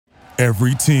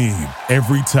Every team,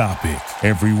 every topic,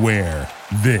 everywhere.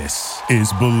 This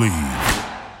is Believe.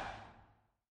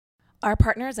 Our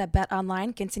partners at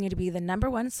BetOnline continue to be the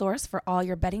 #1 source for all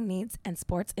your betting needs and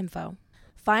sports info.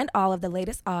 Find all of the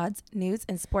latest odds, news,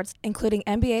 and sports, including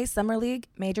NBA Summer League,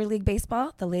 Major League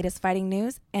Baseball, the latest fighting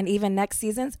news, and even next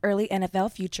season's early NFL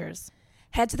futures.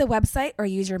 Head to the website or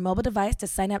use your mobile device to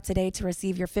sign up today to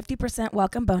receive your 50%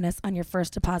 welcome bonus on your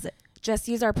first deposit. Just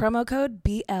use our promo code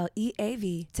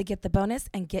BLEAV to get the bonus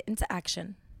and get into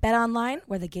action. Bet online,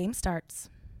 where the game starts.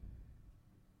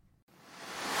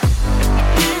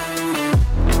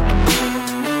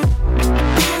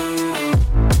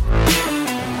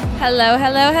 Hello,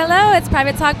 hello, hello. It's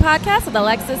Private Talk Podcast with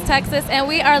Alexis, Texas, and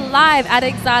we are live at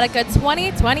Exotica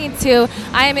 2022.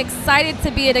 I am excited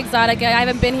to be at Exotica. I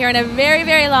haven't been here in a very,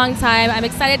 very long time. I'm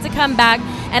excited to come back,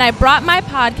 and I brought my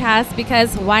podcast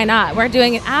because why not? We're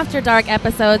doing After Dark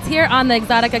episodes here on the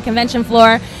Exotica convention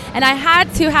floor, and I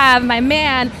had to have my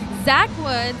man, Zach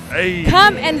Woods,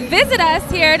 come and visit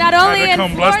us here, not only in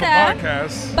Florida,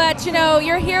 but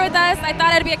you're here with us. I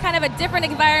thought it'd be a kind of a different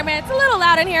environment. It's a little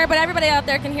loud in here, but everybody out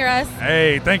there can hear us.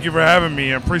 Hey, thank you for having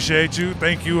me. I appreciate you.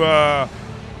 Thank you,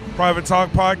 Private Talk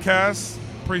Podcast.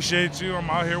 Appreciate you. I'm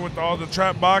out here with all the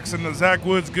trap box and the Zach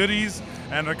Woods goodies,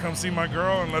 and to come see my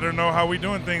girl and let her know how we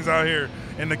doing things out here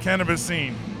in the cannabis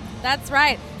scene. That's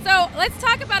right. So let's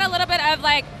talk about a little bit of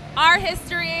our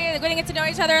history, getting to know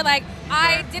each other.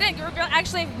 I didn't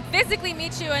actually physically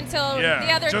meet you until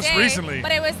the other just day. Recently.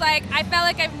 But it was I felt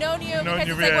like I've known you because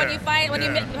it's when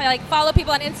you follow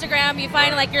people on Instagram, you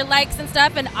find your likes and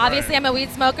stuff. And obviously, I'm a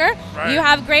weed smoker. Right. You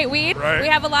have great weed. Right. We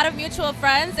have a lot of mutual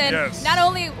friends, and not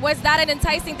only was that an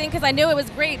enticing thing because I knew it was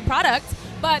great product,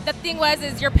 but the thing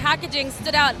is your packaging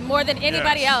stood out more than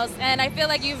anybody else. And I feel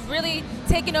like you've really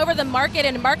taken over the market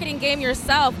and marketing game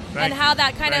yourself, and how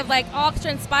that kind of all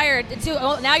transpired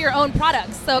to now your own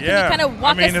products. So can you kind of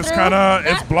walk us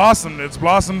through it's blossomed. It's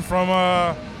blossomed from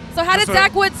So how did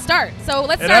Zach Woods start? So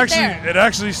let's start there. It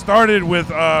actually started with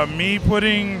me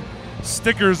putting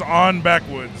stickers on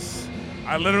Backwoods.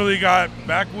 I literally got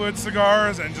Backwoods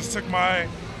cigars and just took my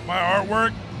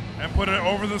artwork and put it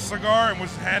over the cigar and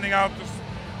was handing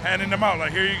them out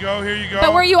here you go, here you go.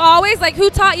 But were you always who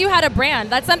taught you how to brand?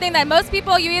 That's something that most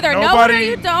people you either know it or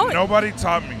you don't. Nobody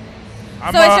taught me.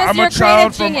 I'm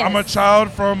a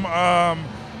child from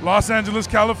Los Angeles,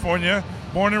 California,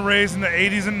 born and raised in the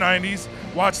 80s and 90s.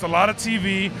 Watched a lot of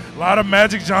TV, a lot of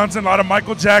Magic Johnson, a lot of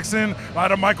Michael Jackson, a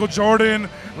lot of Michael Jordan,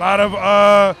 a lot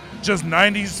of just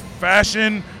 90s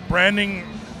fashion, branding,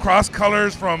 cross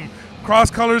colors, from cross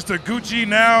colors to Gucci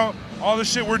now, all the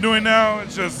shit we're doing now.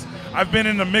 It's just, I've been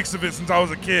in the mix of it since I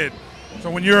was a kid.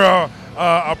 So when you're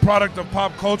a product of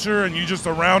pop culture and you just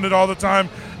around it all the time,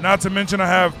 not to mention I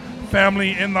have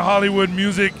family in the Hollywood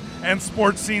music and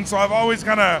sports scene, so I've always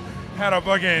kind of had a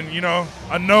fucking,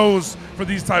 a nose for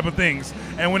these type of things.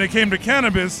 And when it came to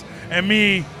cannabis and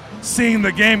me seeing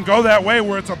the game go that way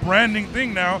where it's a branding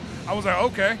thing now, I was like,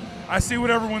 okay, I see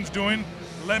what everyone's doing.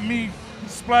 Let me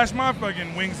splash my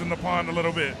fucking wings in the pond a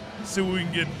little bit. See what we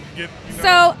can get.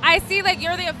 So I see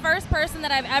you're the first person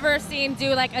that I've ever seen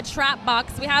do a trap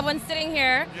box. We have one sitting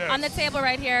here on the table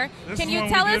right here. Can you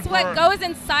tell us what goes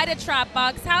inside a trap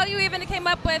box? How you even came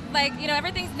up with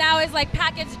everything's now is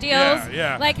package deals.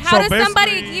 Yeah. How does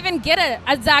somebody even get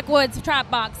a Zach Woods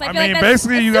trap box? I feel that's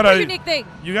basically a super unique thing.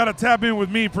 You gotta tap in with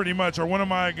me pretty much, or one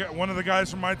of the guys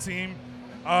from my team.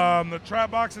 The trap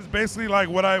box is basically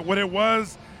what it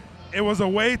was. It was a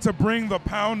way to bring the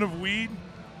pound of weed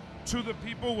to the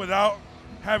people without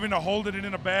having to hold it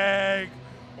in a bag,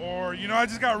 or I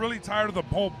just got really tired of the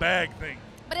whole bag thing.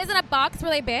 But isn't a box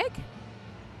really big?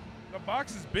 The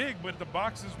box is big, but the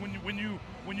box is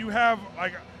when you have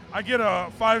I get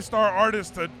a 5-star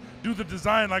artist to do the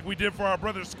design like we did for our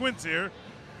brother Squints here,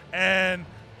 and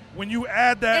when you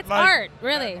add that, it's art,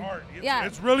 really. Art.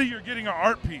 It's really, you're getting an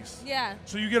art piece. Yeah.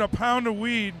 So you get a pound of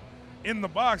weed in the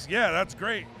box. Yeah, that's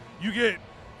great. You get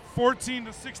 14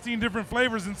 to 16 different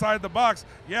flavors inside the box.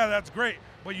 Yeah, that's great.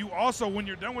 But you also, when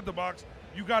you're done with the box,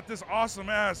 you got this awesome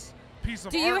ass piece of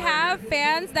art. Do you have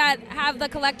fans that have the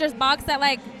collector's box that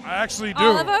I actually do.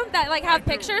 All of them that have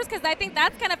pictures? Because I think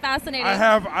that's kind of fascinating. I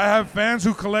have fans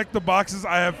who collect the boxes.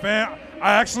 I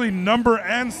actually number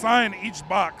and sign each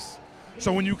box.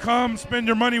 So when you come spend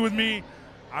your money with me,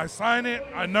 I sign it,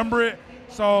 I number it.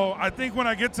 So I think when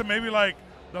I get to maybe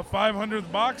the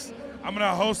 500th box, I'm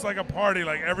gonna host a party.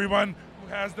 Everyone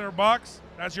who has their box,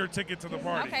 that's your ticket to the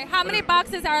party. Okay, how many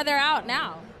boxes are there out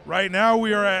now? Right now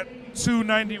we are at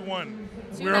 291.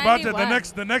 291. We're about to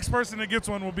the next person that gets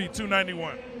one will be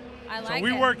 291. I like it. So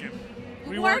we working.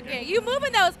 working. You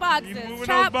moving those boxes. moving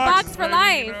Trap those boxes, box for baby,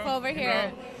 life you know, over you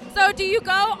here. know. So do you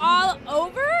go all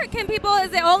over? Can people,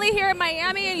 is it only here in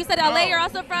Miami? And you said LA you're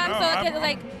also from. No, so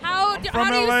how do from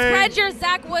you LA. spread your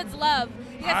Zach Woods love?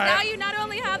 Because I- now you not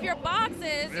only have your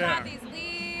boxes, you Yeah. have these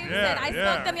leaves. Yeah, And I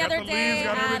yeah. smoked them the Got other leaves, day.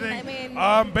 got And everything.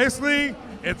 I mean, Basically,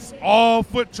 it's all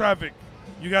foot traffic.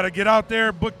 You got to get out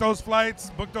there, book those flights,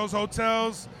 book those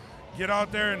hotels, get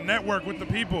out there and network with the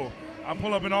people. I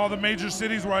pull up in all the major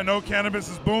cities where I know cannabis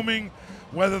is booming,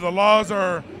 whether the laws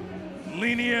are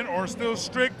lenient or still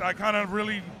strict. I kind of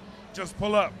really just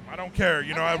pull up. I don't care.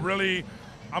 You know,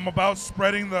 I'm about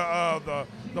spreading the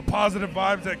positive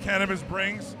vibes that cannabis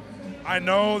brings. I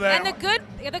know that. and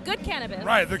the good cannabis.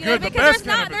 Right, the You know, good, the because best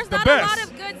there's cannabis, There's the not best, a lot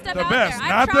of good stuff the out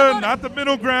best, there. not the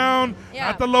middle ground, Yeah.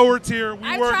 not the lower tier.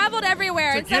 I've traveled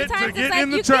everywhere, to and get- sometimes to get it's like in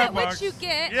the you trap get what box. you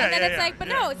get, Yeah, and then yeah, it's like, but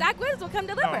yeah. no, Zach Woods will come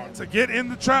deliver. No, to get in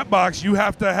the trap box, you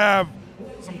have to have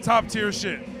some top tier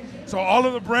shit. So all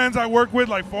of the brands I work with,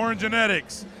 like Foreign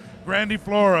Genetics,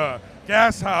 Grandiflora,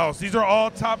 Gas House, these are all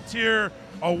top tier,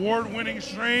 award-winning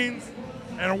strains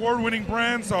and award-winning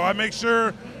brands. So I make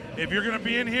sure if you're gonna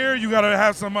be in here, you gotta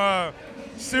have some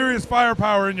serious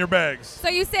firepower in your bags. So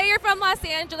you say you're from Los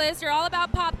Angeles. You're all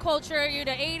about pop culture. You're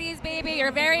the '80s baby.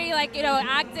 You're very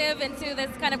active into this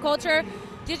kind of culture.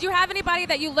 Did you have anybody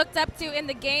that you looked up to in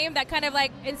the game that kind of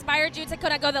like inspired you to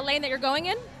kind of go the lane that you're going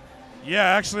in? Yeah,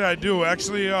 actually I do.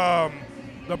 Actually,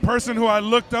 the person who I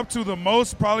looked up to the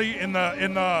most, probably in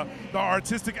the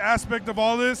artistic aspect of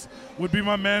all this, would be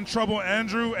my man Trouble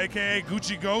Andrew, aka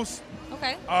Gucci Ghost.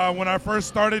 Okay. When I first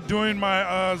started doing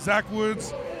my Zach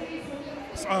Woods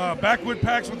backwood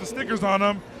packs with the stickers on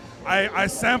them, I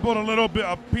sampled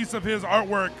a piece of his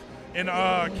artwork in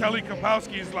Kelly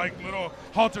Kapowski's little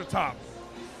halter top.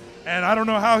 And I don't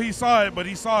know how he saw it, but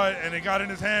he saw it and it got in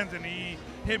his hands and he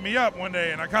hit me up one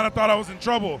day and I kind of thought I was in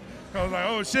trouble. I was like,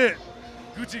 oh shit,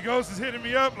 Gucci Ghost is hitting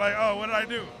me up. Like, oh, what did I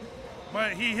do?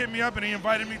 But he hit me up and he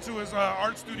invited me to his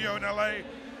art studio in LA.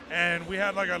 And we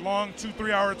had a long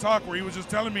 2-3 hour talk where he was just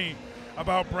telling me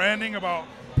about branding, about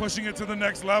pushing it to the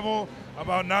next level,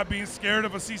 about not being scared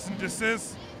of a cease and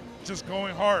desist, just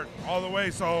going hard all the way.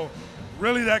 So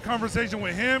really that conversation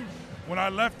with him, when I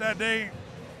left that day,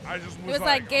 I just was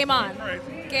like game on.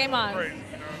 Crazy. Game on. Crazy,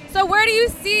 So where do you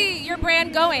see your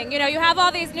brand going? You have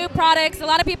all these new products. A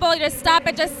lot of people just stop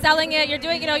at just selling it. You're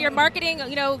doing, your marketing,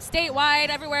 statewide,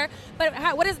 everywhere. But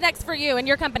what is next for you and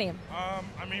your company?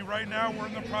 Right now we're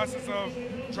in the process of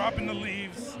dropping the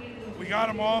leaves. We got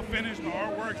them all finished. The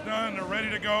artwork's done. They're ready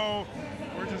to go.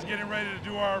 We're just getting ready to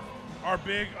do our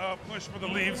big push for the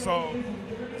leaves. So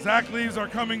Zach leaves are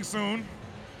coming soon.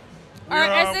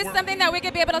 Is this something that we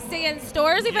could be able to see in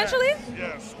stores eventually?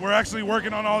 Yes. We're actually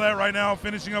working on all that right now,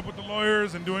 finishing up with the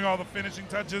lawyers and doing all the finishing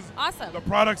touches. Awesome. The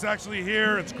product's actually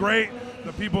here. It's great.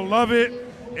 The people love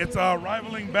it. It's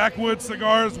rivaling Backwoods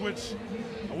cigars, which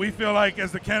we feel like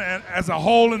as a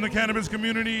whole in the cannabis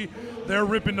community, they're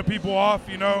ripping the people off,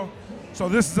 So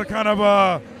this is a kind of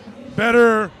a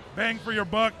better bang for your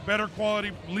buck, better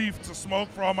quality leaf to smoke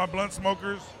for all my blunt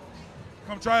smokers.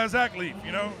 Come try a Zach leaf,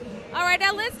 All right,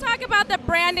 now let's talk about the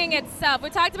branding itself. We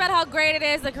talked about how great it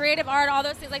is, the creative art, all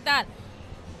those things like that.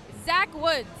 Zach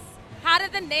Woods, how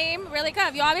did the name really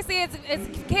come? You obviously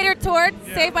it's catered towards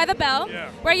Saved by the Bell.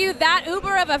 Yeah. Were you that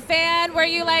uber of a fan? Were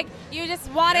you you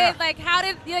just wanted how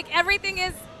did everything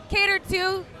is catered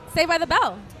to Saved by the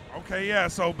Bell? Okay, yeah.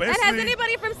 So basically, And has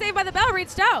anybody from Saved by the Bell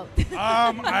reached out?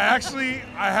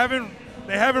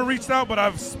 They haven't reached out, but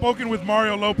I've spoken with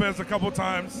Mario Lopez a couple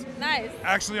times. Nice.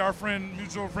 Actually, our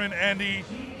mutual friend Andy,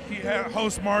 he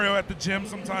hosts Mario at the gym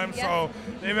sometimes, so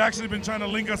they've actually been trying to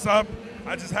link us up.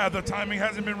 I just have the timing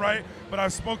hasn't been right, but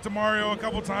I've spoke to Mario a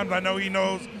couple times. I know he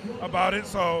knows about it,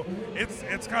 so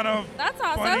it's kind of That's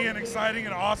awesome. funny and exciting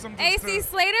and awesome. AC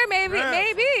Slater, maybe.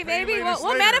 Slater.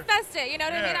 We'll manifest it. You know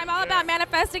what I mean? I'm all about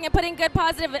manifesting and putting good,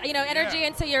 positive, energy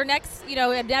into your next,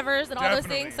 endeavors and all those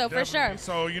things. So for sure.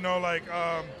 So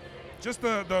just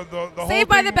the whole Saved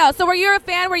by the Bell. So were you a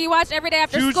fan? Were you watched every day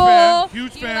after school?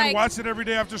 Huge fan. Watched it every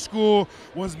day after school.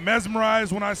 Was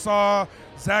mesmerized when I saw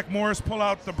Zach Morris pull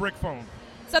out the brick phone.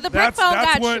 So the brick phone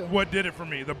got you. That's what did it for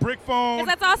me. The brick phone.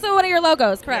 Because that's also one of your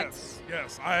logos, correct?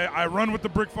 Yes. I run with the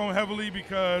brick phone heavily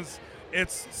because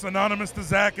it's synonymous to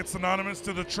Zach. It's synonymous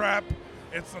to the trap.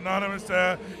 It's synonymous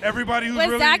to everybody who's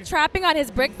Was Zach trapping on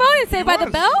his brick phone in Saved by the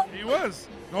Bell? He was.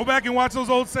 Go back and watch those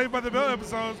old Saved by the Bell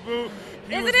episodes, boo.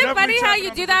 Isn't it funny how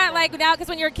you do that now? Because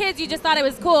when you were kids, you just thought it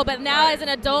was cool, but now as an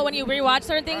adult, when you rewatch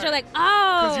certain things, you're like,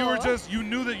 oh. Because you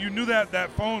knew that that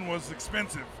phone was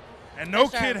expensive, and no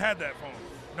kid had that phone.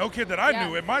 No kid that I Yeah.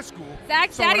 knew at my school.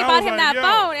 Zach's So daddy when I bought was him like, that "Yo,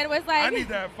 phone and was I like, need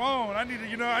that phone. I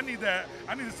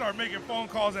need to start making phone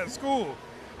calls at school.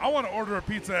 I want to order a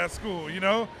pizza at school,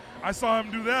 I saw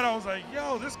him do that. I was like,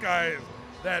 yo, this guy is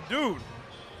that dude.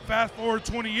 Fast forward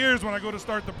 20 years when I go to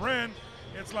start the brand,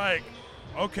 it's like,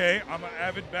 okay, I'm an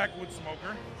avid backwood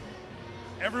smoker.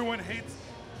 Everyone hates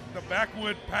the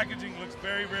backwood packaging. Looks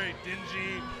very, very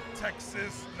dingy.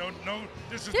 Texas, no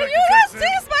disrespect "Do you to not Texas.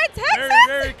 see my Very, Texas?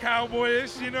 very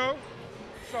cowboyish,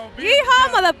 So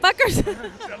Yeehaw,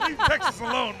 motherfuckers!" leave Texas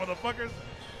alone, motherfuckers.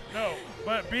 No,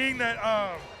 but being that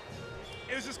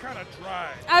it was just kind of dry.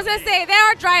 I was gonna say they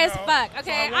are dry as know? fuck. So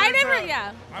Okay,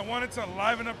 I wanted to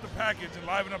liven up the package and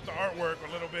liven up the artwork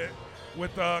a little bit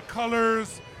with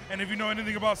colors. And if you know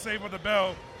anything about Saved by the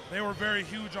Bell, they were very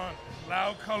huge on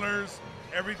loud colors,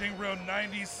 everything real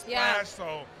 90s splash. Yeah.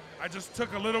 So I just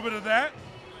took a little bit of that,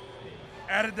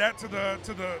 added that to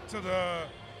the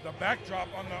backdrop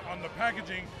on the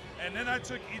packaging, and then I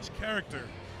took each character.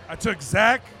 I took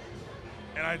Zach,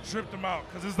 and I tripped him out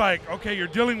because it's like, okay, you're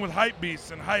dealing with hype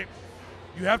beasts and hype.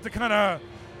 You have to kind of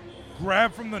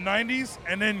grab from the 90s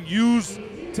and then use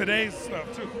today's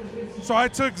stuff too. So I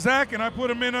took Zach and I put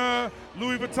him in a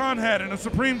Louis Vuitton hat and a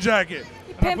Supreme jacket.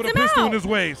 And I pimped put a him pistol out. in his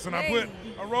waist and I Hey. put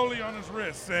a rollie on his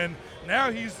wrist. And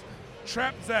now he's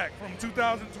Trap Zach from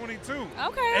 2022.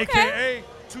 Okay, AKA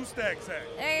Two Stack Zach.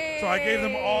 Hey. So I gave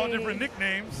them all different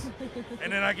nicknames.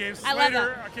 And then I gave I love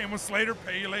Slater, that. I came with Slater,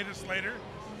 pay you later, Slater.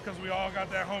 Because we all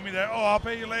got that homie that, I'll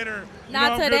pay you later.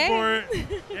 Not I'm today. good for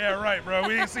it. Yeah, right, bro.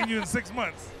 We ain't seen you in 6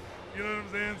 months. You know what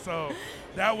I'm saying? So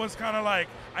that was kind of like,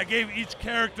 I gave each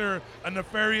character a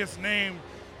nefarious name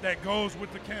that goes with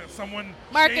someone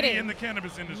Marketing. shady in the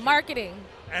cannabis industry. Marketing.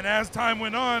 And as time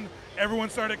went on, everyone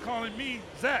started calling me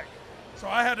Zach. So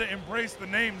I had to embrace the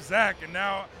name Zach, and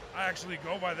now I actually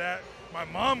go by that. My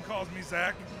mom calls me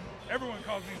Zach. Everyone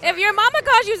calls me Zach. If your mama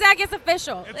calls you Zach, it's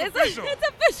official. It's official. It's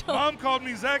official. Mom called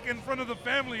me Zach in front of the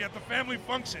family at the family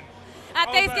function. At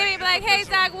I was Thanksgiving, be like, like, it's "Hey,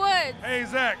 official. Zach Woods." Hey,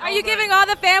 Zach. Are you giving all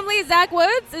the family Zach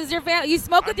Woods? Is your family? You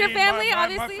smoke with your family,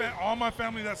 obviously. All my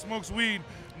family that smokes weed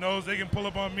knows they can pull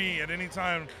up on me at any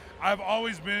time. I've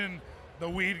always been the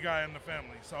weed guy in the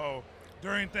family. So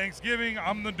during Thanksgiving,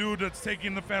 I'm the dude that's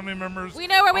taking the family members. We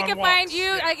know where we on can walks. find you.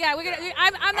 Yeah.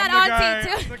 I'm that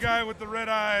auntie I'm too. the guy with the red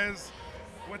eyes,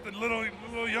 with the little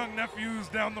young nephews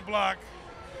down the block.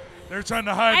 They're trying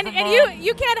to hide from mom.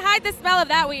 You can't hide the smell of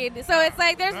that weed. So it's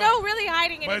like there's no really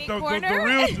hiding in any corner.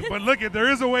 But look,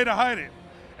 there is a way to hide it,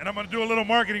 and I'm gonna do a little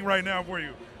marketing right now for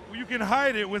you. Well, you can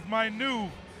hide it with my new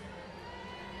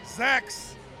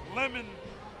Zach's Lemon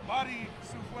Body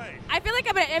Souffle. I feel like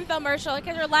I'm an infomercial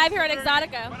because we're live here at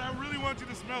Exotica. But I really want you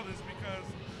to smell this because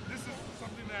this is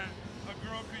something that a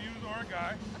girl could use or a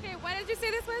guy. Okay, what did you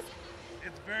say this was?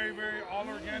 It's very, very all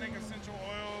organic essential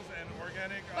oils and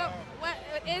organic.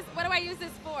 What do I use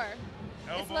this for? It's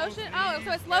elbows, lotion. knees, Oh,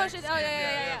 so it's back, lotion. Oh skin.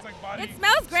 yeah. It's like body. It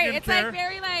smells great. skin It's care. like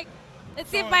very like. Let's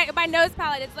see So- if my nose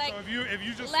palette. It's like So if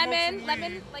you just lemon, smoke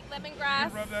some weed, like you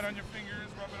lemongrass. rub that on your fingers,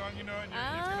 rub it on, and it's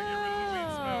gonna get rid of the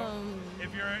weed smell.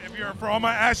 Oh. If you're for all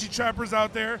my ashy trappers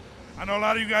out there, I know a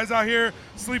lot of you guys out here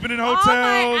sleeping in All my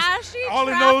hotels, ashy all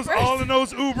trappers. in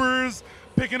those Ubers,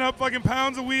 picking up fucking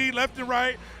pounds of weed left and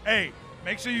right. Hey,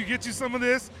 make sure you get you some of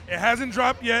this. It hasn't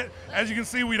dropped yet. As you can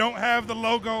see, we don't have the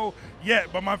logo yet,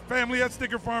 but my family at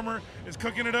Sticker Farmer is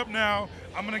cooking it up now.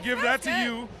 I'm gonna give that to good.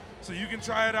 you, so you can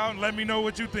try it out and let me know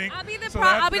what you think. I'll be the So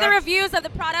I'll be the that's- reviews of the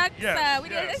product. Yes, We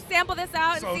yes. need to sample this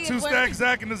out and So see Two if Stack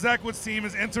Zach and the Zach Woods team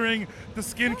is entering the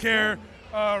skincare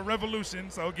revolution.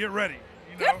 So get ready.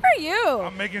 Good for you.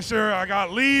 I'm making sure I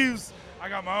got leaves. I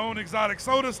got my own exotic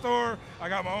soda store. I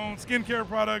got my own skincare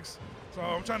products. So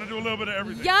I'm trying to do a little bit of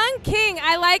everything. Young King,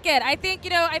 I like it. I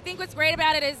think what's great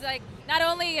about it is like not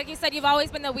only, like you said, you've always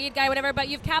been the weed guy, whatever, but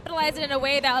you've capitalized it in a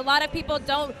way that a lot of people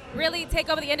don't really take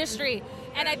over the industry.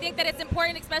 And I think that it's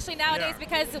important, especially nowadays,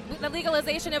 because the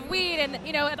legalization of weed and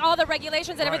and all the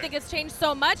regulations and Right. everything has changed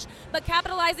so much. But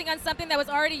capitalizing on something that was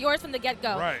already yours from the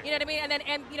get-go. Right. You know what I mean?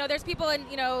 And there's people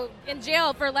in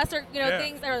jail for lesser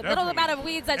things or little definitely. amount of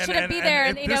weeds that And- shouldn't be there,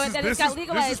 and then it's got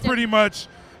legalized. This is pretty much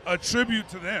a tribute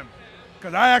to them,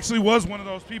 because I actually was one of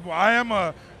those people. I am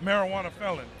a marijuana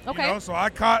felon. Okay. So I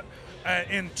caught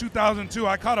in 2002.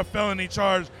 I caught a felony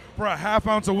charge for a half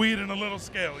ounce of weed in a little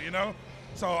scale.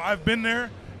 So I've been there,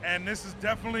 and this is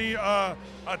definitely a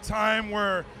time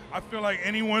where I feel like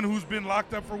anyone who's been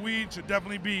locked up for weed should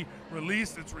definitely be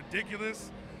released. It's ridiculous.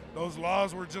 Those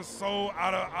laws were just so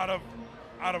out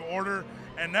of order,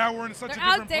 And now we're in such They're a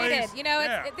different outdated. place. You know,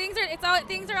 Yeah.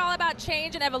 things are all about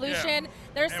change and evolution. Yeah.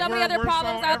 There's And so many we're- other we're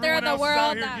problems so- out there in the everyone else is out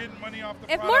world here that getting money off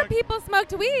the if more product. people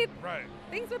smoked weed, Right.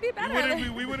 things would be better.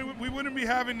 We wouldn't be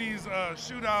having these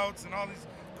shootouts and all these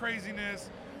craziness.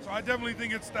 So I definitely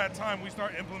think it's that time we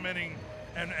start implementing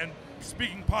and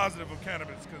speaking positive of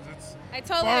cannabis, because it's I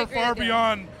totally agree far with you.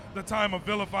 beyond the time of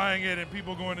vilifying it and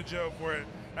people going to jail for it.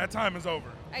 That time is over.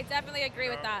 I definitely agree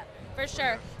with that, for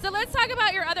sure. So let's talk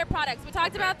about your other products. We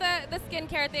talked Okay. about the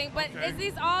skincare thing, but Okay. is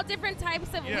these all different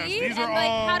types of Yes, weed? these are And like,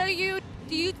 all- how do you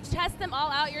test them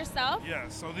all out yourself? Yeah,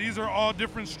 so these are all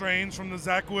different strains from the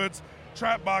Zach Woods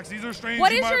Trap Box. These are strains.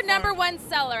 What you is might your find- number one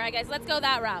seller? I guess let's go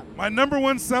that route. My number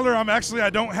one seller, I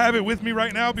don't have it with me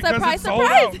right now because Surprise, it's sold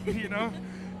surprise. out. You know,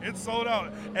 it's sold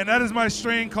out, and that is my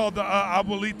strain called the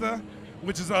Abuelita,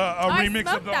 which is a I remix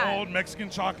smoked of the that. old Mexican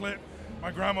chocolate.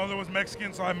 My grandmother was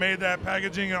Mexican, so I made that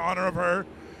packaging in honor of her.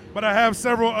 But I have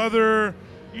several other,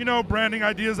 branding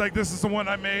ideas. Like this is the one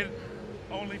I made,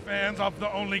 OnlyFans off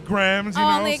the Only Grams.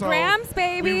 Only so Grams,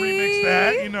 baby. We remixed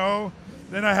that.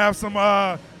 Then I have some,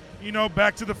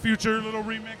 Back to the Future little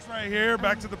remix right here,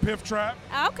 Back to the Piff Trap.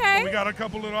 Okay. So we got a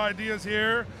couple little ideas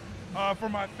here for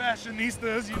my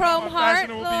fashionistas, Chrome my heart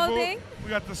fashionable little people. thing. We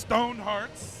got the Stone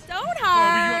Hearts. Stone So when you go to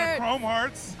Heart. Chrome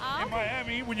Hearts Oh, in okay.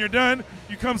 Miami, when you're done,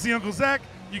 you come see Uncle Zach.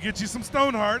 You get you some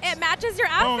Stone Hearts. It matches your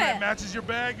Boom, outfit. it matches your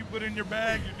bag. You put it in your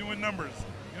bag. You're doing numbers.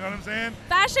 You know what I'm saying?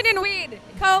 Fashion and weed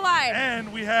collide.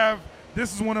 And we have,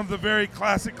 this is one of the very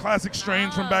classic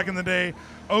strains from back in the day,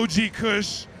 OG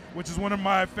Kush, which is one of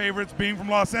my favorites. Being from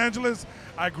Los Angeles,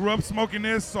 I grew up smoking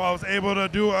this, so I was able to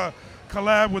do a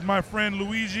collab with my friend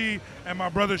Luigi and my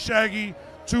brother Shaggy,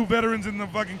 two veterans in the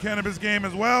fucking cannabis game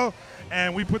as well.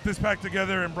 And we put this pack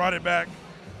together and brought it back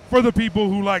for the people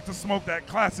who like to smoke that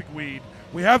classic weed.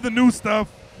 We have the new stuff,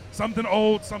 something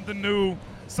old, something new,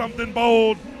 something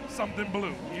bold, something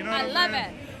blue. You know what I I'm love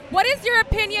saying? it. What is your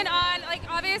opinion on, like,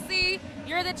 obviously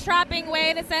you're the trapping way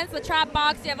in a sense, the trap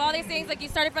box. You have all these things, like you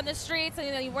started from the streets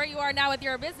and where you are now with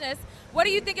your business. What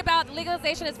do you think about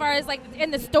legalization as far as like in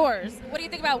the stores? What do you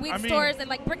think about weed stores and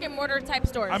like brick and mortar type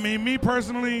stores? I mean, me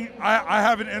personally, I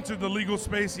haven't entered the legal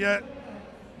space yet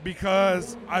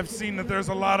because I've seen that there's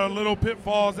a lot of little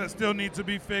pitfalls that still need to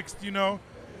be fixed,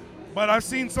 But I've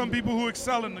seen some people who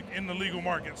excel in the legal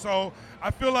market. So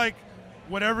I feel like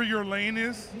whatever your lane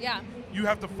is, yeah. you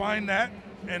have to find that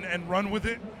and run with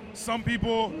it. Some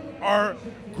people are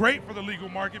great for the legal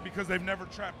market because they've never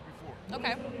trapped before.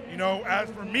 Okay. As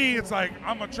for me, it's like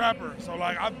I'm a trapper. So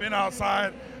like I've been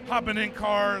outside, hopping in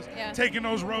cars, taking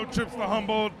those road trips to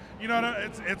Humboldt.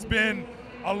 It's been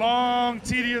a long,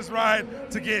 tedious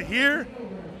ride to get here,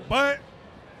 but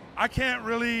I can't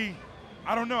really,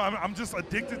 I don't know. I'm just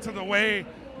addicted to the way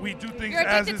we do things. You're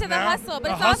as addicted is to the now. hustle, but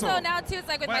The it's hustle. also now too. It's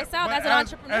like with But myself as an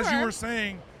entrepreneur. As you were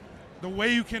saying, the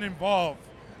way you can evolve.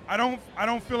 I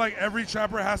don't feel like every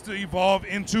trapper has to evolve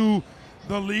into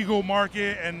the legal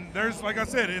market. And there's, like I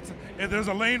said, there's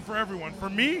a lane for everyone. For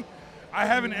me, I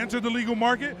haven't entered the legal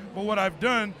market, but what I've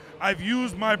done, I've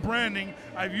used my branding,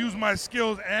 I've used my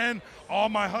skills and all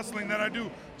my hustling that I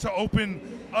do to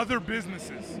open other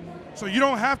businesses. So you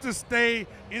don't have to stay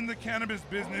in the cannabis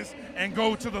business and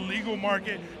go to the legal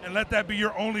market and let that be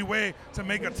your only way to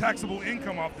make a taxable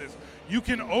income off this. You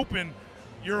can open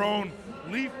your own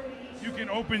leaf. You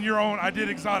can open your own, I did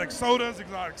exotic sodas,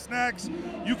 exotic snacks.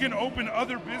 You can open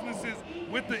other businesses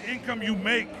with the income you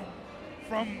make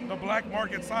from the black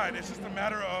market side. It's just a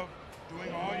matter of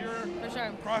doing all your,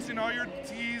 crossing all your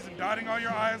T's and dotting all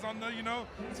your I's on the,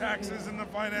 taxes and the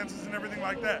finances and everything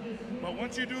like that. But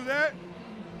once you do that,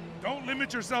 don't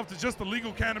limit yourself to just the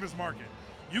legal cannabis market.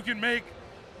 You can make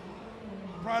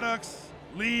products,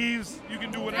 leaves, you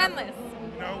can do whatever. Endless.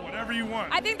 Whatever you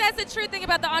want. I think that's the true thing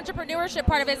about the entrepreneurship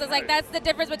part of it. Is like that's the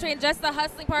difference between just the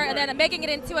hustling part and then making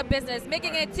it into a business,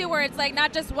 making it into where it's like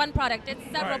not just one product, it's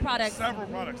several products. Several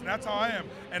products. And that's how I am.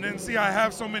 And then see, I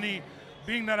have so many,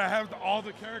 being that I have all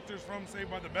the characters from Saved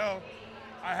by the Bell,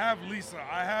 I have Lisa,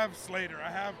 I have Slater,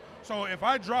 so if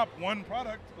I drop one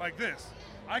product like this,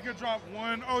 I could drop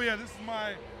one, this is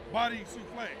my body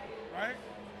souffle, right?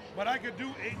 But I could do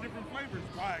 8 different flavors.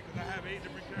 Why? Because I have 8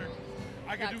 different characters.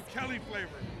 I could do Kelly flavor,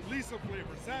 Lisa flavor,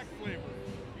 Zach flavor.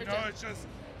 It's just,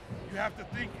 you have to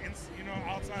think,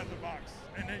 outside the box.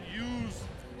 And then use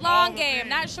long game,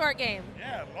 not short game.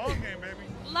 Yeah, long game, baby.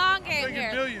 Long game I'm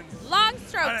here. Billions. Long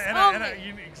strokes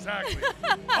only. Exactly.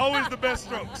 Always the best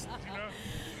strokes,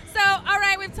 So, all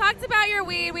right, we've talked about your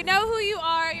weed. We know who you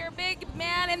are. You're a big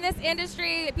man in this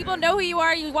industry. People know who you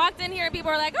are. You walked in here and people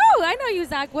are like, oh, I know you,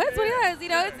 Zach Woods. What is?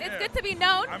 It's good to be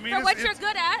known for what you're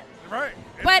good at. Right.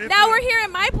 But now we're here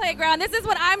in my playground. This is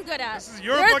what I'm good at. This is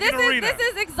your fucking arena.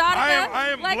 This is Exotica. I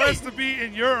am blessed to be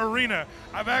in your arena.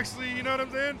 I've actually, you know what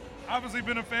I'm saying? Obviously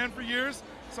been a fan for years.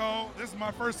 So this is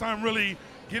my first time really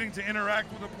getting to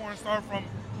interact with a porn star from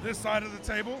this side of the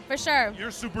table. For sure.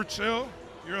 You're super chill.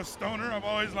 You're a stoner. I've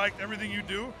always liked everything you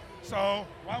do. So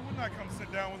why wouldn't I come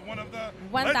sit down with one of the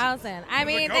 1,000? I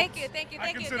mean, thank you.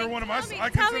 I consider one of my.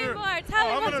 Tell me more.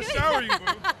 I'm gonna shower you,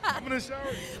 boo. I'm gonna shower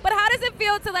you. But how does it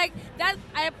feel to like that?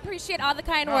 I appreciate all the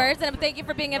kind words, and thank you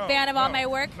for being a fan of all my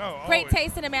work. Great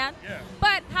taste in a man. Yeah.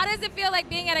 But how does it feel like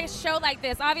being at a show like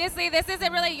this? Obviously, this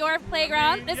isn't really your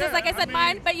playground. This is, like I said,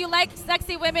 mine. But you like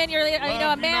sexy women. You're,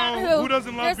 a man who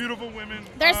doesn't love beautiful women.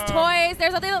 There's toys.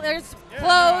 There's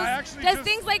clothes. Does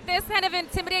things like this kind of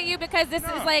intimidate you because this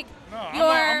is like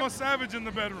I'm a savage in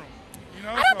the bedroom. You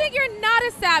know, I don't think you're not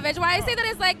a savage. Why I say that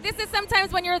is like this is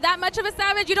sometimes when you're that much of a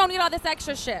savage, you don't need all this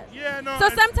extra shit. Yeah, no. So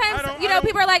sometimes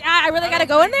people are like, I really got to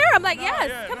go in there. I'm like,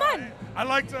 come on. I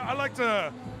like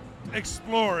to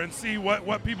explore and see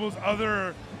what people's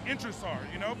other interests are.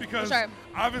 You know, because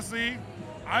obviously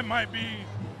I might be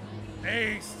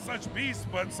such beast,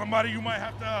 but somebody you might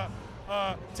have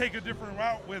to take a different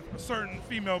route with a certain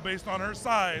female based on her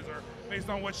size or based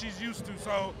on what she's used to.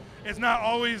 So it's not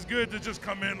always good to just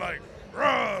come in like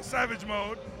savage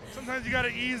mode. Sometimes you got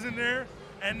to ease in there,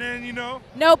 and then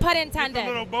no pun intended, get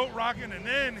the little boat rocking, and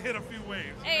then hit a few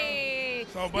waves. Hey,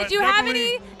 so, did you have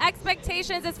any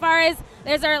expectations as far as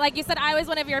like you said, I was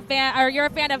one of your fan, or you're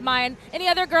a fan of mine? Any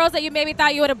other girls that you maybe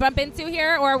thought you would have bumped into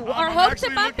here, or hoped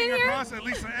to bump in here? Across at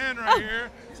Lisa Ann right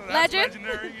here, so that's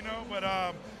legendary, But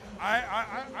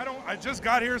I just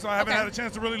got here, so I haven't had a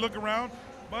chance to really look around.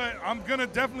 But I'm gonna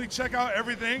definitely check out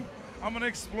everything. I'm gonna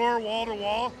explore wall to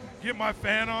wall, get my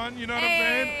fan on, you know what I'm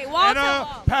saying?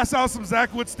 And pass out some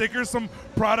Zach Wood stickers, some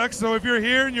products. So if you're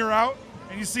here and you're out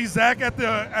and you see Zach at the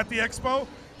expo,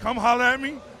 come holler at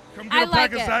me. Come get a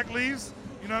pack of Zach leaves.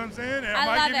 You know what I'm saying? And I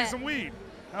might give you some weed.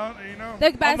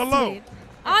 The best on the low. Weed.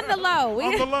 On the low.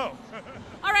 On the low.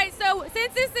 All right, so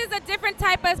since this is a different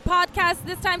type of podcast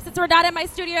this time, since we're not in my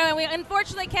studio, and we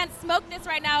unfortunately can't smoke this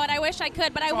right now, and I wish I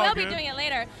could, but I will be doing it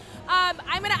later. I'm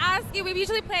going to ask you, we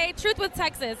usually play Truth with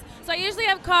Texas. So I usually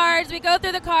have cards, we go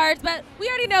through the cards, but we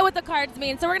already know what the cards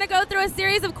mean. So we're going to go through a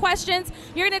series of questions.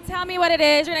 You're going to tell me what it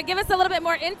is. You're going to give us a little bit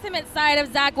more intimate side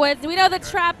of Zach Woods. We know the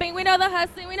trapping, we know the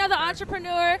hustling, we know the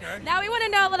entrepreneur. Now we want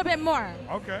to know a little bit more.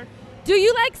 Okay. Do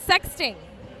you like sexting?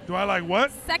 Do I like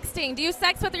what? Sexting. Do you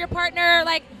sex with your partner?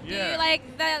 Like, do you like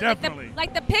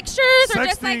the pictures, sexting, or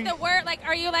just like the word? Like,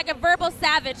 are you like a verbal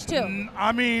savage too?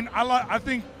 I mean, I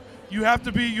think you have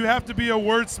to be a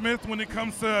wordsmith when it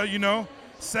comes to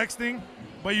sexting,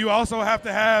 but you also have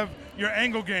to have your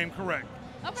angle game correct.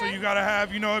 Okay. So you got to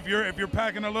have if you're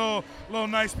packing a little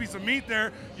nice piece of meat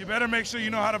there, you better make sure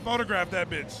you know how to photograph that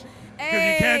bitch. Because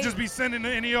you can't just be sending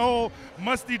any old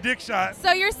musty dick shot.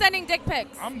 So you're sending dick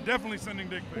pics? I'm definitely sending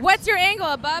dick pics. What's your angle,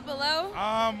 above, below?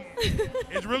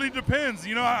 It really depends.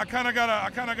 I kind of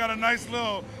got a nice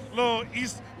little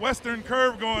east-western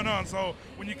curve going on. So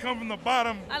when you come from the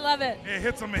bottom, I love it. It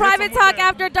hits them. Private Talk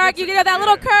After Dark. You get that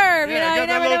little curve. Yeah, you got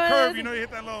that little curve. You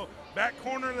hit that little back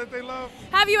corner that they love.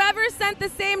 Have you ever sent the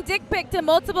same dick pic to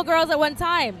multiple girls at one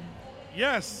time?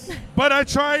 Yes, but I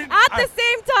tried. At the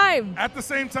same time? At the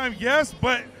same time, yes,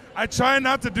 but I try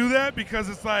not to do that because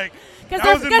it's like...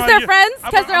 Because they're friends?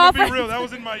 Because they're all friends? Be real, that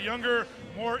was in my younger,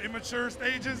 more immature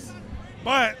stages.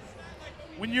 But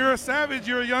when you're a savage,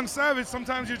 you're a young savage,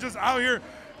 sometimes you're just out here.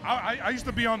 I used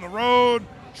to be on the road,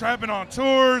 trapping on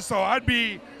tours, so I'd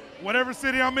be whatever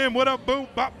city I'm in, what up, boom,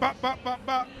 bop, bop, bop, bop,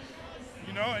 bop.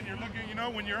 And you're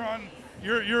looking, when you're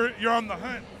on the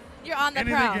hunt. You're on the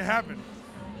anything prowl. Can happen.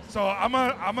 So I'm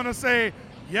gonna say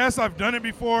yes, I've done it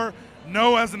before.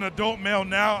 No, as an adult male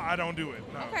now, I don't do it.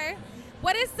 No. Okay.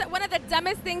 What is one of the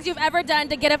dumbest things you've ever done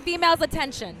to get a female's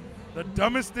attention? The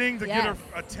dumbest thing to get her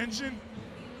attention?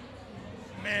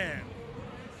 Man.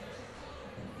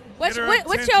 What's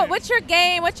your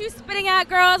game? What you spitting at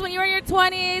girls when you were in your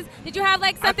 20s? Did you have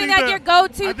like something like your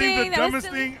go-to thing? I think the dumbest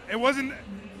thing, it wasn't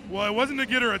to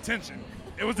get her attention.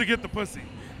 It was to get the pussy.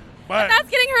 But that's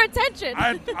getting her attention.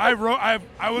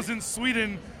 I was in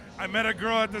Sweden. I met a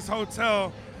girl at this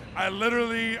hotel. I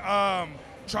literally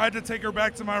tried to take her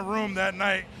back to my room that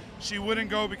night. She wouldn't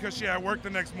go because she had work the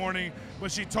next morning.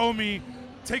 But she told me,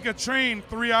 take a train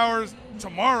 3 hours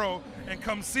tomorrow and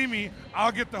come see me.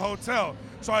 I'll get the hotel.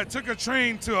 So I took a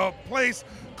train to a place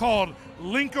called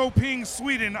Linköping,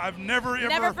 Sweden. I've never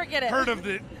heard of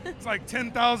it. It's like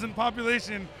 10,000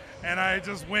 population. And I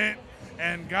just went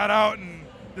and got out in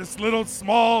this little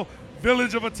small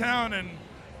village of a town and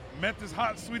met this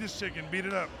hot Swedish chick and beat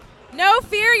it up. No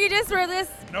fear. You just were this.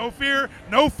 No fear.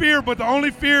 But the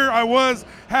only fear I was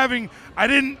having, I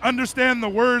didn't understand the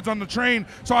words on the train,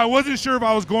 so I wasn't sure if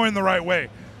I was going the right way.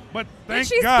 But thank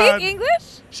God. Did she speak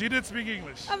English? She did speak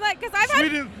English. I'm like, because I've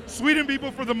had. Sweden people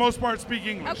for the most part speak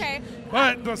English. Okay.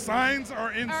 But the signs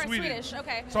are in Swedish.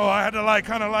 Okay. So I had to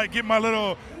kind of get my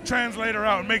little translator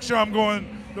out and make sure I'm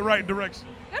going the right direction.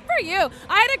 Good for you.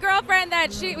 I had a girlfriend that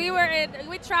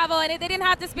we travel and they didn't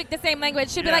have to speak the same language.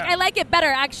 She'd be like, I like it better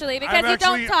actually because you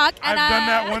don't talk. I've done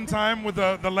that one time with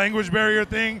the language barrier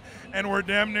thing, and we're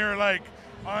damn near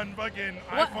on fucking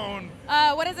iPhone.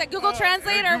 What is it? Google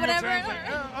Translate or Google whatever?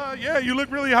 Translate. Yeah, you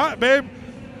look really hot, babe.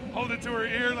 Hold it to her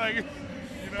ear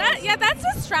That's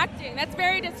distracting. That's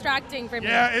very distracting for me.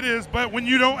 Yeah, it is. But when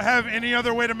you don't have any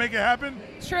other way to make it happen,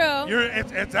 true.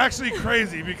 It's actually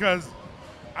crazy because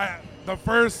the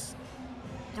first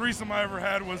threesome I ever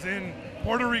had was in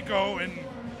Puerto Rico, and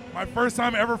my first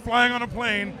time ever flying on a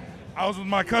plane, I was with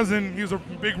my cousin. He was a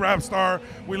big rap star.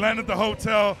 We landed at the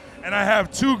hotel, and I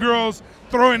have two girls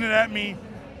throwing it at me,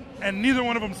 and neither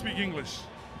one of them speak English.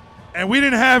 And we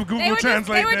didn't have Google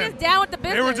Translate then. They were just down with the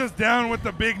business. They were just down with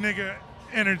the big nigga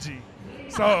energy.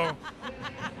 So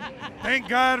thank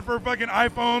God for fucking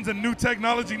iPhones and new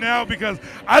technology now, because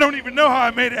I don't even know how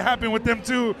I made it happen with them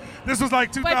too. This was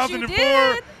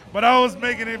 2004, but I was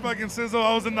making it fucking sizzle.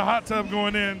 I was in the hot tub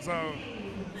going in, so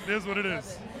it is what it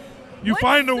is. You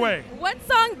find a way. What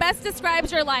song best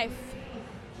describes your life?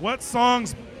 What song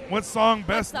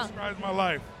best describes my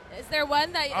life? Is there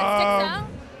one that sticks out?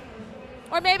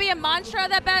 Or maybe a mantra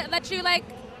that you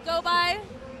go by?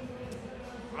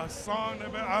 A song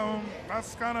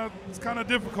that's kind of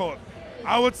difficult.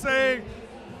 I would say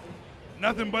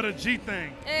Nothing But a G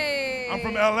Thing. Hey. I'm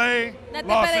from LA,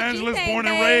 Los Angeles, born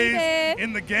and raised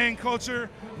in the gang culture.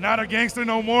 Not a gangster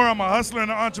no more. I'm a hustler and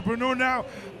an entrepreneur now.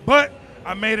 But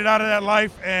I made it out of that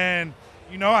life, and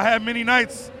I had many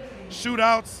nights,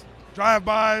 shootouts,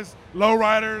 drive-bys,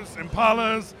 lowriders,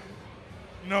 Impalas,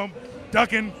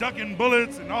 ducking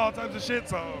bullets and all types of shit.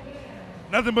 So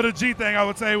Nothing But a G Thing, I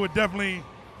would say, would definitely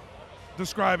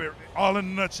describe it all in a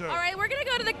nutshell. All right, we're going to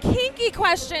go to the kinky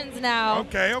questions now.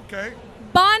 Okay.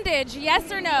 Bondage, yes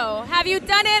or no? Have you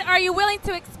done it? Are you willing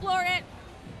to explore it?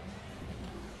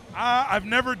 I've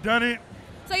never done it.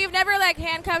 So you've never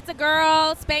handcuffed a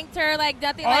girl, spanked her,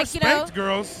 nothing I've spanked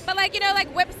girls. But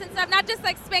whips and stuff, not just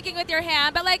spanking with your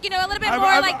hand, but a little bit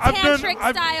more tantric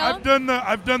style.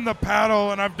 I've done the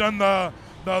paddle, and I've done the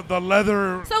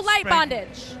leather. So light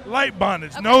bondage. Light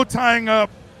bondage. Okay. Okay. No tying up.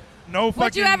 No fucking.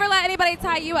 Would you ever let anybody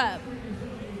tie you up?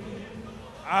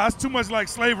 That's too much like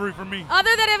slavery for me.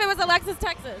 Other than if it was Alexis,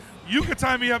 Texas. You could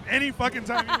tie me up any fucking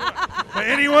time you want. But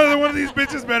any one of these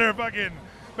bitches better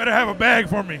have a bag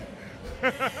for me.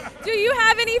 Do you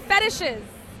have any fetishes?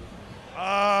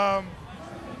 Yeah,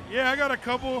 I got a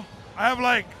couple. I have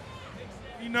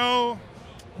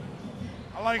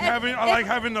I like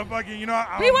having the fucking, we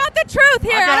want the truth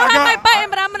here. I don't have my button,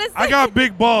 but I'm gonna say. I got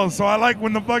big balls, so I like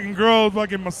when the fucking girl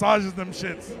fucking massages them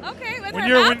shits. Okay, with her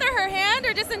mouth or her hand,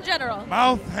 or just in general?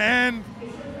 Mouth, hand,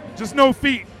 just no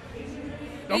feet.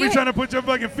 Don't be trying to put your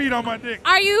fucking feet on my dick.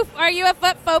 Are you a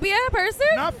foot phobia person?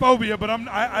 Not phobia, but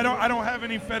I don't have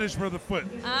any fetish for the foot.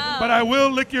 Oh. But I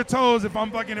will lick your toes if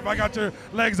I got your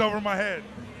legs over my head.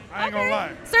 I ain't gonna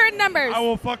lie. Certain numbers. I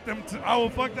will fuck them. I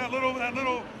will fuck that little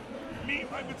meat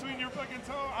right between your fucking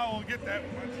toe. I will get that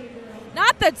much.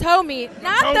 Not the toe meat.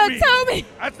 Toe meat.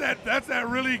 That's that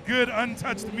really good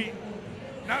untouched meat.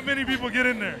 Not many people get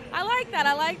in there. I like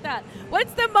that.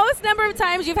 What's the most number of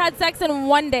times you've had sex in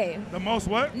one day? The most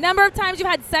what? Number of times you've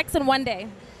had sex in one day.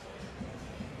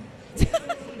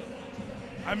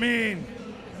 I mean,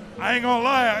 I ain't gonna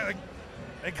lie.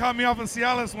 They caught me off in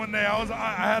Cialis one day.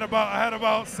 I had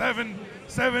about seven,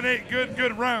 8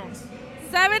 good rounds.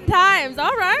 7 times.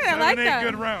 All right, I like that. 7,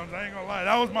 8 good rounds. I ain't gonna lie.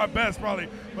 That was my best probably,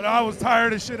 but I was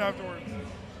tired as shit afterwards.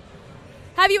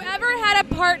 Have you ever had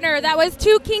a partner that was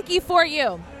too kinky for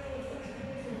you?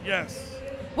 Yes.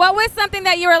 What was something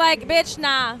that you were like, bitch,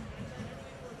 nah?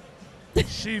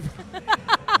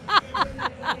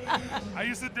 I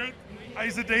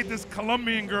used to date this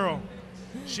Colombian girl.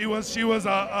 She was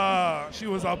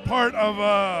a part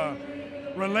of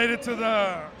related to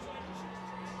the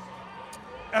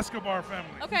Escobar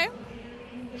family. Okay.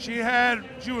 She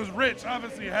was rich,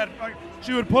 obviously.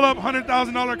 She would pull up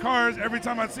 $100,000 cars every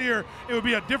time I'd see her. It would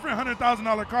be a different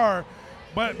 $100,000 car,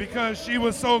 but because she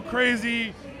was so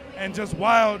crazy and just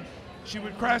wild, she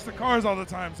would crash the cars all the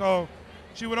time. So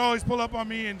she would always pull up on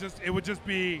me, and it would just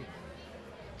be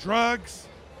drugs,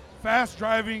 fast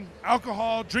driving,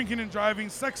 alcohol, drinking and driving,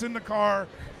 sex in the car.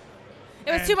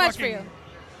 It was too much for you.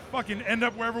 Fucking end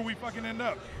up wherever we fucking end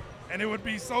up. And it would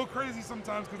be so crazy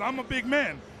sometimes because I'm a big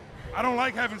man. I don't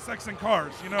like having sex in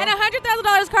cars, you know? And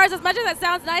 $100,000 cars, as much as that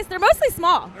sounds nice, they're mostly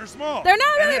small. They're small. They're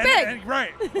not really big.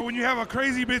 Right. But when you have a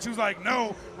crazy bitch who's like,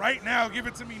 no, right now, give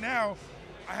it to me now,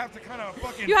 I have to kind of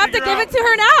fucking You have to give out. it to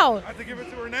her now. I have to give it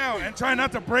to her now and try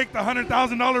not to break the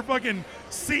 $100,000 fucking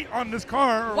seat on this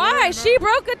car. Or Why? whatever, you know? She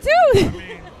broke it too. I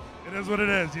mean, it is what it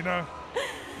is, you know?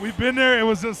 We've been there. It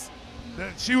was just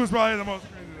that she was probably the most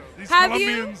crazy, though. These Have you?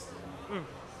 Colombians. Ooh,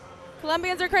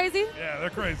 Colombians are crazy? yeah, they're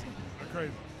crazy. They're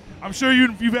crazy. I'm sure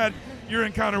you've had your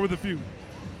encounter with a few.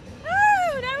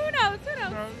 Oh, no, who knows? Who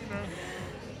knows? No.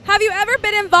 Have you ever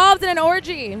been involved in an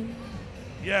orgy?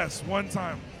 Yes, one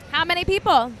time. How many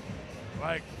people?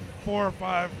 Like 4 or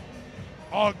 5.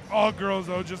 All girls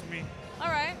though, just me. All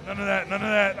right. None of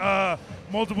that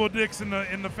multiple dicks in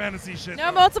the fantasy shit. No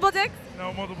though. multiple dicks?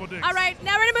 No multiple dicks. All right,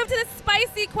 now we're going to move to the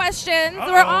spicy questions.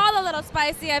 Uh-oh. We're all a little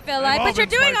spicy, I feel They've like. all But you're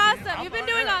been doing spicy. awesome. You've been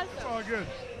doing It's awesome. all good.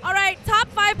 All right, top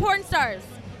 5 porn stars.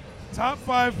 Top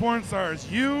 5 porn stars.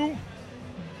 You,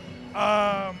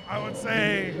 I would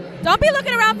say Don't be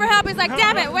looking around for help. He's like,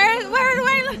 damn it, where?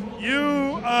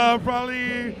 you,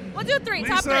 probably We'll do 3,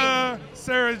 top 3. Lisa,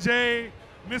 Sarah J,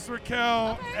 Miss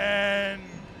Raquel, Okay. and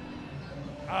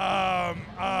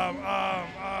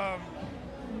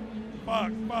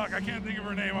fuck, I can't think of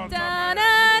her name off the top Da, of my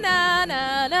head. na,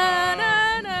 na, na,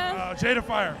 na, na, na. Jada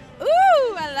Fire. Ooh,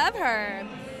 I love her.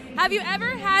 Have you ever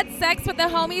had sex with the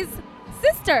homie's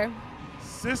sister?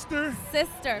 Sister?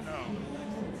 Sister.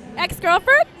 No.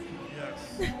 Ex-girlfriend?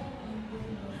 Yes.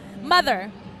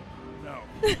 Mother. No.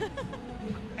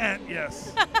 Aunt,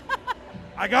 yes.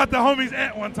 I got the homie's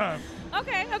aunt one time.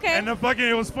 Okay. And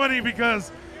it was funny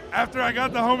because after I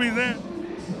got the homie's aunt,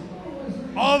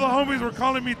 all the homies were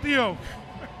calling me Theo.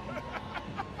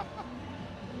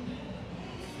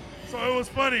 So it was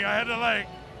funny. I had to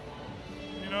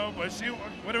but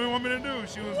what do we want me to do?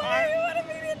 She was What hot. do you want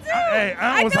me to do? Hey, Aunt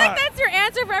I was feel hot. like that's your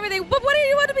answer for everything. But what do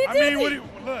you want me to do? I mean,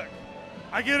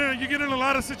 look, you get in a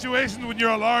lot of situations when you're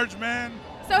a large man.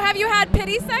 So have you had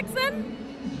pity sex then?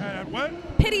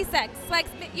 What? Pity sex. Like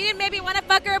you didn't maybe want to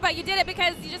fuck her, but you did it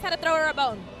because you just had to throw her a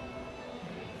bone.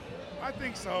 I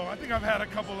think so. I think I've had a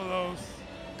couple of those.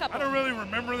 Couple. I don't really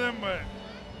remember them, but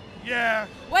yeah.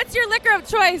 What's your liquor of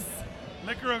choice?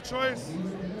 Liquor of choice?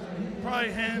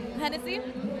 Probably hen. Hennessy?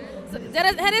 So,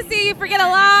 Hennessy, you forget a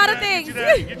lot of things.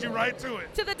 Get you right to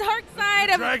it. To the dark side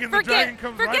of The dragon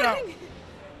comes right out.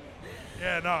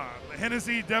 Yeah, no.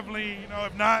 Hennessy definitely,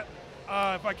 if not,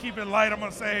 if I keep it light, I'm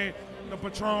going to say the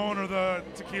Patron or the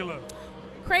tequila.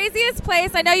 Craziest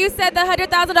place, I know you said the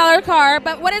 $100,000 car,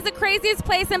 but what is the craziest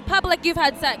place in public you've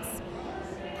had sex?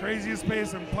 Craziest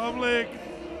place in public?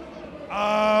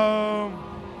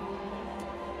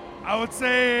 I would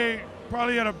say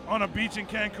probably on a beach in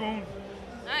Cancun.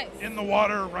 Nice. In the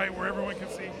water, right where everyone can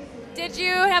see. Did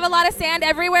you have a lot of sand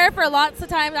everywhere for lots of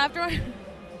times afterward?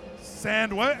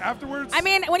 Sand what? Afterwards? I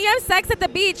mean, when you have sex at the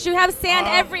beach, you have sand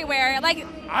everywhere. Like,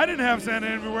 I didn't have sand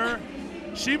everywhere.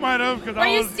 She might have because were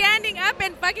you standing up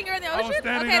and fucking her in the I was ocean?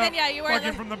 standing Okay, up, then yeah, you were.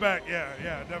 fucking from the back. Yeah,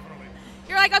 definitely.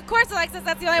 You're like, of course, Alexis.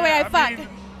 That's the only way I fuck. mean,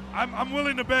 I'm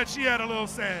willing to bet she had a little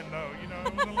sand though.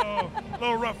 It was a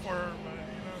little rough for her.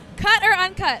 But, Cut or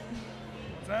uncut?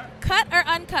 What's that? Cut or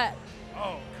uncut?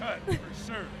 Oh, cut for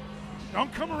sure.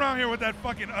 Don't come around here with that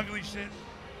fucking ugly shit.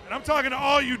 And I'm talking to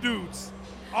all you dudes.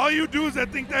 All you dudes that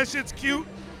think that shit's cute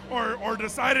or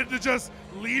decided to just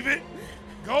leave it,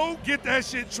 go get that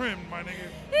shit trimmed, my nigga.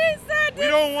 He said We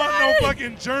don't want no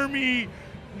fucking germy,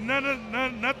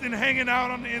 nothing hanging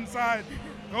out on the inside.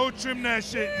 Go trim that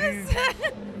shit,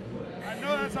 nigga. I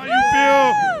know that's how you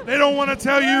feel. They don't want to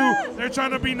tell you. They're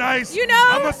trying to be nice.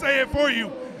 I'm going to say it for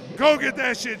you. Go get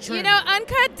that shit trimmed.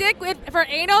 Uncut dick for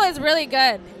anal is really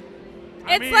good.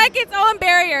 I It's mean- like its own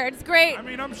barrier. It's great. I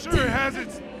mean, I'm sure it has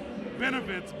its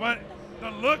benefits, but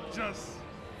the look just...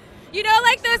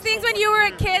 Like those things when you were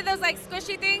a kid, those like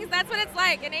squishy things? That's what it's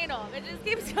like in anal. It just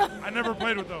keeps going. I never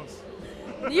played with those.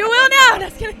 You will now.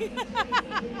 That's gonna be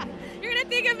You're going to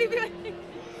think of me like...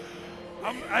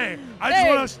 I just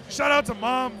want to shout out to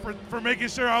Mom for making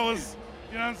sure I was,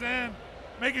 you know what I'm saying?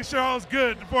 Making sure I was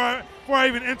good before I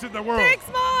even entered the world. Thanks,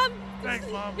 Mom. Thanks,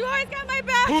 Mom. You always got my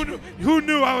back. Who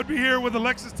knew I would be here with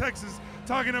Alexis, Texas,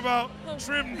 talking about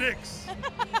trim dicks?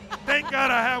 Thank God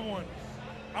I have one.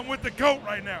 I'm with the GOAT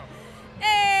right now.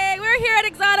 Hey, we're here at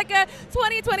Exotica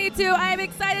 2022. I am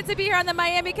excited to be here on the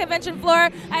Miami convention floor.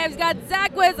 I have got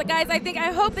Zach Woods. Guys,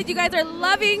 I hope that you guys are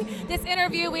loving this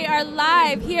interview. We are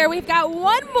live here. We've got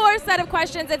one more set of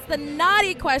questions. It's the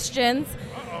naughty questions.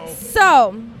 Uh-oh.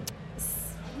 So,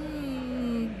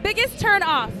 biggest turn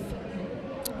off.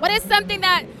 What is something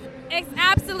that it's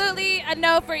absolutely a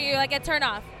no for you, like a turn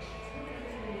off.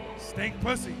 Stink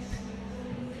pussy.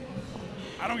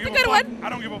 I don't give It's a a good fuck. one. I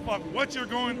don't give a fuck what you're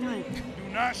going through.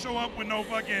 Do not show up with no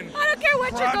fucking I don't care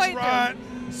what you're crotch going rod,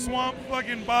 swamp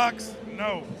fucking box.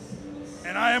 No.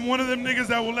 And I am one of them niggas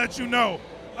that will let you know.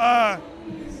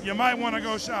 You might want to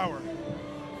go shower.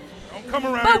 Don't come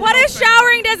around. But here what with if no stink.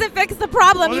 showering doesn't fix the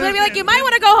problem? Well, You're gonna be like, then- you might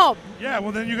want to go home. Yeah,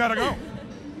 well then you gotta go.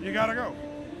 You gotta go.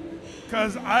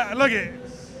 Cause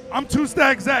I'm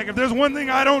two-stack Zach. If there's one thing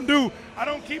I don't do, I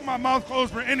don't keep my mouth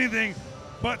closed for anything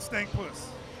but stank puss.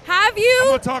 Have I'm you?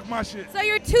 gonna talk my shit. So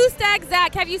you're 2-stack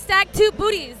Zach. Have you stacked 2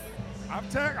 booties?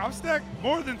 I've stacked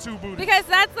more than 2 booties. Because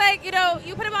that's like, you know,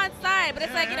 you put them on side, but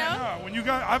it's Yeah, like, you know, no. When you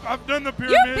got, I've done the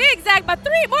pyramid. you're big Zach, but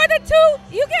 3 more than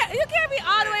 2, you can't be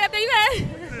all the way up there. You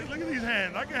gotta. Look at these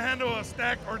hands. I can handle a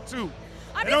stack or 2.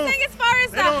 I'm They just don't- saying, as far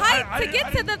as they the don't- height I to didn't- get I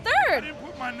to didn't- the I third. didn't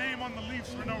put my name on the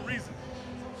Leafs for no reason.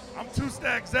 I'm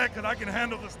two-stack Zach because I can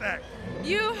handle the stack.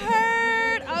 You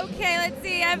heard? Okay, let's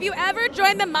see. Have you ever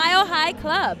joined the Mile High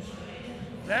Club?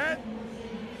 That,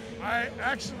 I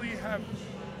actually have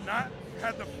not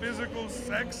had the physical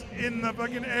sex in the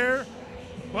fucking air,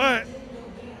 but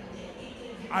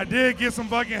I did get some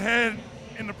fucking head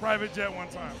in the private jet one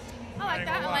time. I like ain't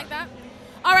that. gonna I like lie. that.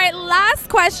 All right, last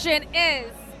question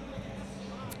is,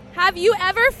 have you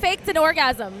ever faked an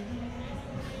orgasm?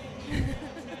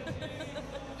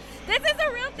 This is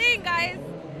a real thing, guys.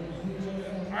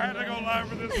 I had to go live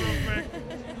for this real quick.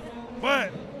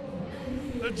 But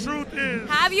the truth is,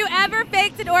 Have you ever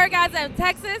faked an orgasm?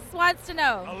 Texas wants to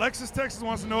know. Alexis Texas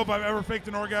wants to know if I've ever faked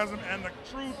an orgasm, and the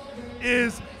truth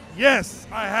is, yes,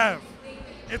 I have.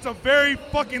 It's a very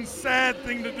fucking sad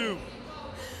thing to do.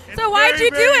 It's So why'd very,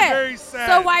 you do very, it? Very sad.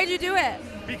 So why'd you do it?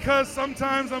 Because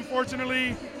sometimes,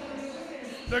 unfortunately,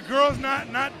 the girl's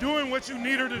not doing what you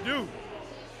need her to do.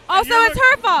 Also, you're it's like-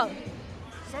 her fault.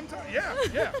 Sometimes,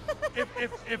 yeah.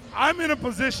 if I'm in a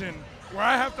position where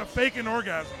I have to fake an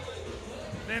orgasm,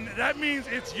 then that means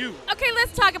it's you. Okay,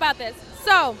 let's talk about this.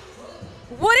 So,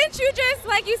 wouldn't you just,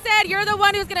 like you said, you're the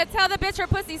one who's gonna tell the bitch her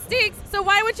pussy stinks. So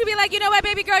why would you be like, you know what,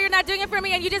 baby girl, you're not doing it for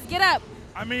me, and you just get up?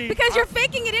 I mean, Because you're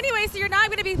faking it anyway, so you're not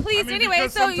gonna be pleased anyway.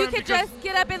 because So you sometimes- could because- just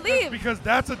get up and leave. Because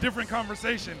that's a different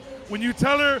conversation. When you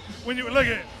tell her, when you look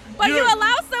at, But you don't-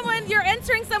 allow someone, you're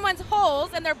entering someone's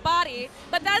holes in their body.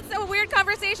 But that's a weird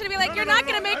conversation to be like, No, you're no, not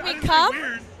no, gonna make I me didn't say come.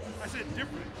 Weird. I said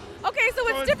different. Okay, so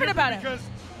what's it's different about it?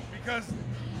 Because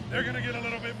they're gonna get a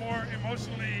little bit more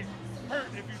emotionally hurt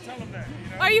if you tell them that.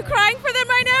 You know? Are you crying for them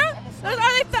right now? I'm a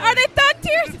Are they thug It's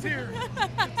a tears? tear. It's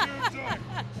a tear of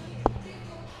joy.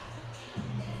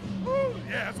 Woo,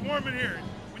 yeah, it's warm in here.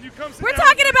 When you come sit We're down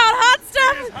talking with- about hot It is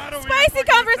stuff, hot over here, spicy fucking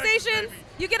Texas, conversations. baby.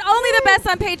 You get only the best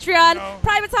on Patreon. No.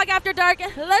 Private Talk After Dark.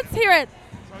 Let's hear it.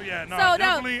 So yeah, no, So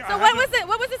definitely. no. So what was it?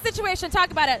 What was the situation?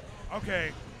 Talk about it.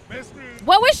 Okay, basically.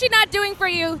 What was she not doing for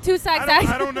you? Two sex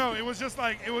I don't know. It was just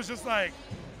like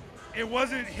it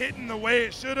wasn't hitting the way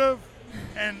it should have,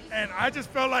 and I just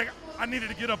felt like I needed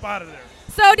to get up out of there.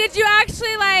 So did you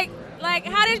actually like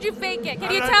how did you fake it? Can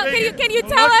How you did I tell? fake it? Can you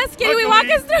Well, tell us? Can we walk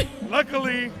us through?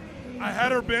 Luckily, I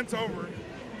had her bent over,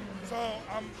 so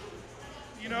I'm,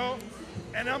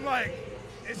 and I'm like,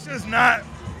 it's just not,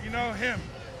 him.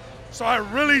 So I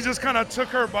really just kind of took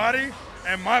her body,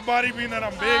 and my body being that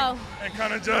I'm big, Oh. and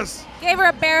kind of just Gave her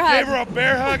a bear hug. gave her a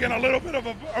bear hug and a little bit of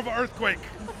an earthquake.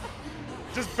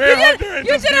 Just you bear hugged did, her and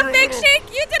you just did gave a her fake little- shake.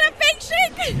 You did a fake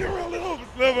shake. Give her a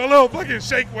little fucking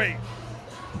shake weight.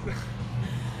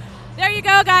 There you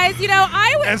go, guys.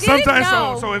 I And didn't sometimes,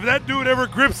 know. so if that dude ever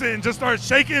grips it and just starts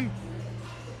shaking,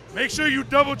 make sure you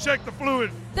double check the fluid.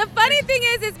 The funny thing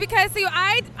is because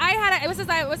I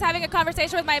was having a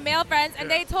conversation with my male friends, and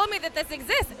Yeah. they told me that this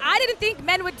exists. I didn't think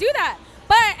men would do that,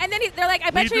 and then they're like,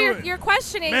 I bet We you do it. you're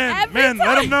questioning Man, every time.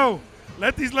 let them know.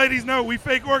 Let these ladies know we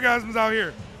fake orgasms out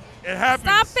here. It happens.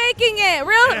 Stop faking it.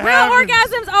 Real It real happens.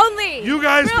 orgasms only. You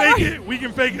guys Real fake or- it, we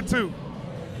can fake it too.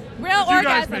 Real You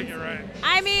guys orgasms. fake it, right?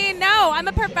 I mean, no, I'm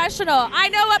a professional. I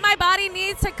know what my body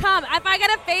needs to come. If I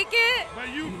gotta fake it, But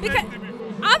you because faked it before.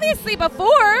 obviously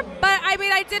before, but I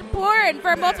mean, I did porn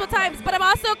for multiple times. But I'm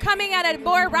also coming at a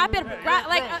more rapid,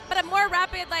 but a more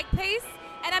rapid pace,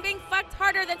 and I'm being fucked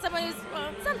harder than someone who's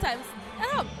sometimes at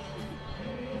home.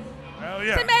 Hell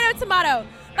yeah. Tomato.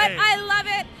 But Hey. I love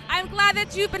it. I'm glad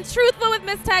that you've been truthful with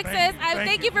Miss Texas.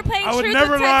 Thank you for playing I would truth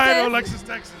never with lie Texas. to Alexis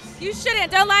Texas. You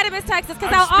shouldn't. Don't lie to Miss Texas,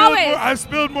 because I'll always. I've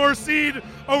spilled more seed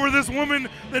over this woman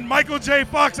than Michael J.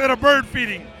 Fox at a bird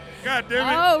feeding. God damn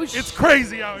it. Oh, it's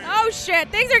crazy out here. Oh shit,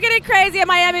 things are getting crazy at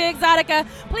Miami Exotica.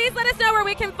 Please let us know where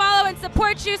we can follow and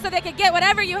support you so they can get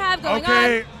whatever you have going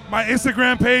Okay, on. My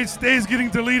Instagram page stays getting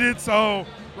deleted, so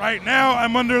right now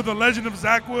I'm under the Legend of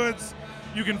Zach Woods.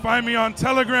 You can find me on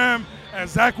Telegram at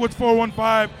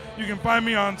ZachWoods415. You can find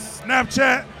me on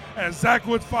Snapchat at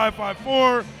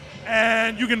ZachWoods554.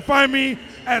 And you can find me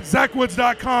at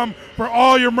ZachWoods.com for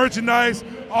all your merchandise,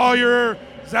 all your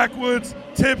Zach Woods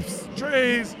tips,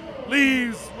 trays,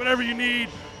 leaves, whatever you need.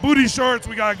 Booty shorts,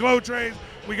 we got glow trays,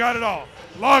 we got it all.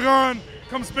 Log on,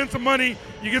 come spend some money.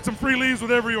 You get some free leaves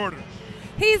with every order.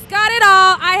 He's got it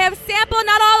all. I have sampled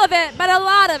not all of it, but a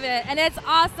lot of it, and it's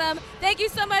awesome. Thank you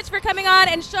so much for coming on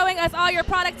and showing us all your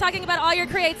products, talking about all your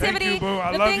creativity, Thank you, boo.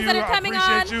 I the love things you. that are coming on.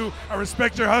 I appreciate you. I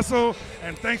respect your hustle,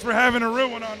 and thanks for having a real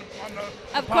one on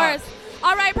the Of pod. course.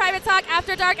 All right, Private Talk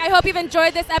After Dark. I hope you've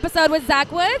enjoyed this episode with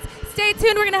Zach Woods. Stay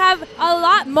tuned. We're going to have a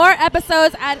lot more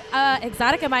episodes at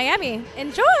Exotica Miami.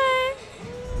 Enjoy.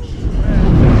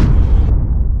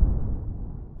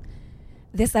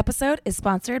 This episode is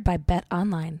sponsored by Bet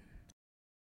Online.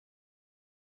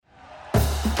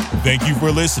 Thank you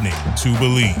for listening to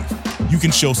Believe. You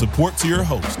can show support to your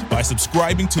host by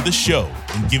subscribing to the show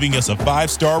and giving us a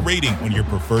 5-star rating on your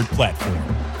preferred platform.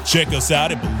 Check us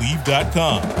out at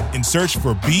Believe.com and search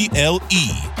for BLEAV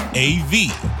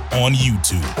on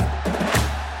YouTube.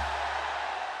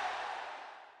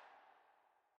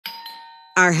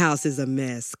 Our house is a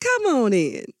mess. Come on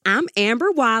in. I'm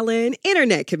Amber Wallen,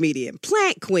 internet comedian,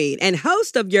 plant queen, and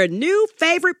host of your new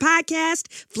favorite podcast,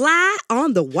 Fly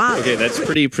on the Wallen. Okay, that's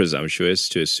pretty presumptuous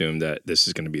to assume that this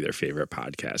is going to be their favorite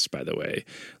podcast, by the way.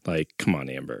 Like, come on,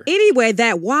 Amber. Anyway,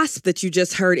 that wasp that you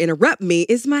just heard interrupt me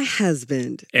is my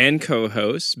husband. And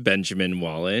co-host, Benjamin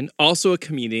Wallen, also a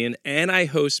comedian, and I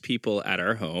host people at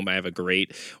our home. I have a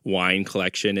great wine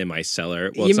collection in my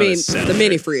cellar. Well, You it's not mean a cellar. the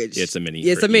mini fridge? Yeah, it's a mini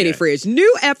It's a mini fridge. New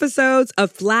episodes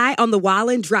of Fly on the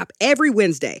Wallen drop every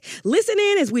Wednesday. Listen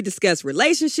in as we discuss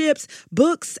relationships,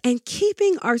 books, and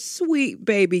keeping our sweet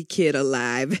baby kid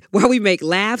alive while we make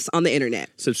laughs on the internet.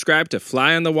 Subscribe to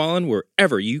Fly on the Wallen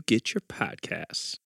wherever you get your podcasts.